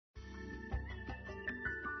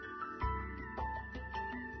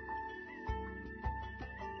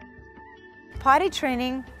Potty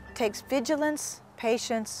training takes vigilance,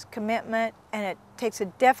 patience, commitment, and it takes a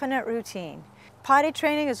definite routine. Potty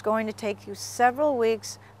training is going to take you several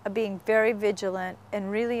weeks of being very vigilant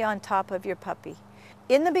and really on top of your puppy.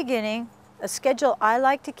 In the beginning, a schedule I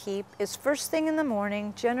like to keep is first thing in the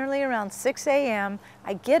morning, generally around 6 a.m.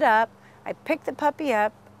 I get up, I pick the puppy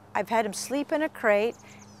up, I've had him sleep in a crate,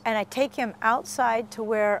 and I take him outside to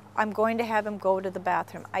where I'm going to have him go to the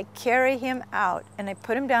bathroom. I carry him out and I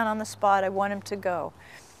put him down on the spot I want him to go.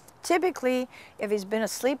 Typically, if he's been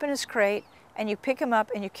asleep in his crate and you pick him up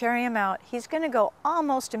and you carry him out, he's going to go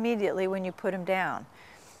almost immediately when you put him down.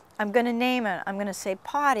 I'm going to name it. I'm going to say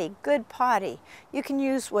Potty, good Potty. You can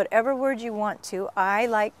use whatever word you want to. I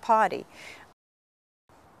like Potty.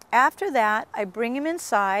 After that, I bring him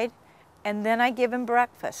inside and then I give him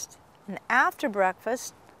breakfast. And after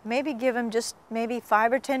breakfast, maybe give him just maybe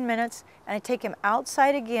 5 or 10 minutes, and I take him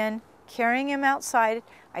outside again, carrying him outside.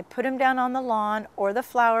 I put him down on the lawn or the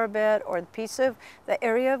flower bed or the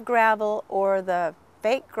area of gravel or the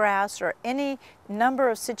fake grass or any number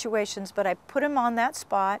of situations, but I put him on that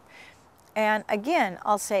spot, and again,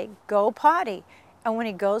 I'll say, go potty. And when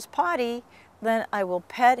he goes potty, then I will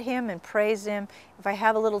pet him and praise him. If I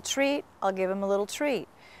have a little treat, I'll give him a little treat.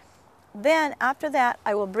 Then after that,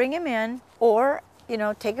 I will bring him in or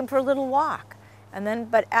take him for a little walk. And then,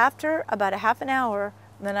 but after about a half an hour,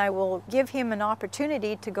 then I will give him an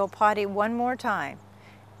opportunity to go potty one more time.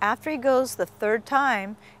 After he goes the third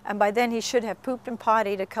time, and by then he should have pooped and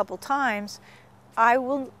pottied a couple times, I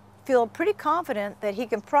will feel pretty confident that he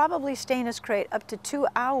can probably stay in his crate up to 2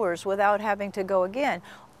 hours without having to go again.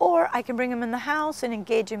 Or I can bring him in the house and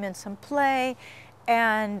engage him in some play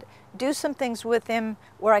and do some things with him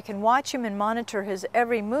where I can watch him and monitor his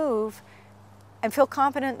every move and feel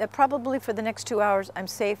confident that probably for the next 2 hours I'm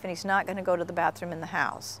safe and he's not going to go to the bathroom in the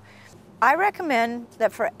house. I recommend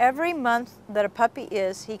that for every month that a puppy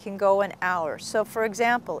is, he can go an hour. So for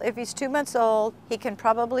example, if he's 2 months old, he can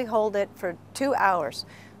probably hold it for 2 hours.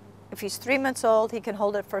 If he's 3 months old, he can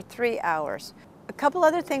hold it for 3 hours. A couple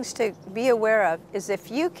other things to be aware of is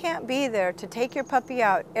if you can't be there to take your puppy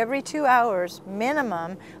out every 2 hours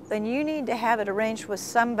minimum, then you need to have it arranged with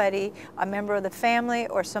somebody, a member of the family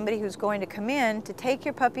or somebody who's going to come in to take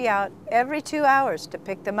your puppy out every 2 hours to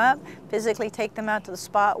pick them up, physically take them out to the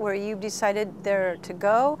spot where you've decided they're to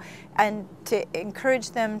go, and to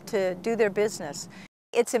encourage them to do their business.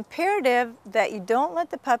 It's imperative that you don't let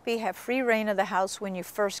the puppy have free reign of the house when you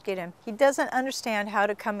first get him. He doesn't understand how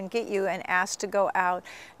to come and get you and ask to go out,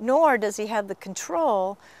 nor does he have the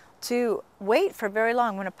control to wait for very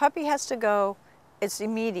long. When a puppy has to go, it's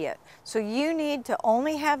immediate. So you need to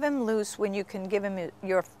only have him loose when you can give him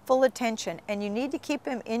your full attention, and you need to keep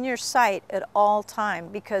him in your sight at all time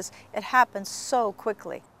because it happens so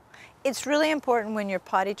quickly. It's really important when you're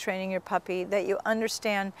potty training your puppy that you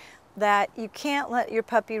understand that you can't let your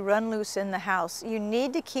puppy run loose in the house. You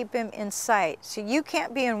need to keep him in sight. So you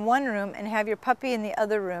can't be in one room and have your puppy in the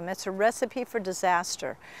other room. It's a recipe for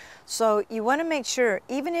disaster. So you want to make sure,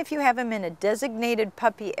 even if you have him in a designated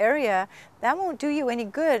puppy area, that won't do you any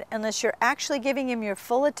good unless you're actually giving him your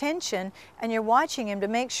full attention and you're watching him to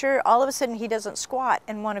make sure all of a sudden he doesn't squat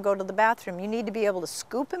and want to go to the bathroom. You need to be able to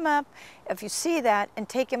scoop him up if you see that and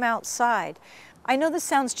take him outside. I know this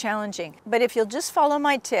sounds challenging, but if you'll just follow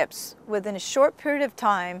my tips, within a short period of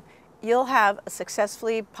time, you'll have a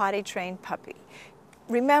successfully potty trained puppy.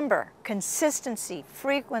 Remember, consistency,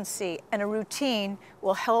 frequency, and a routine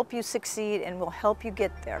will help you succeed and will help you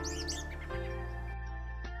get there.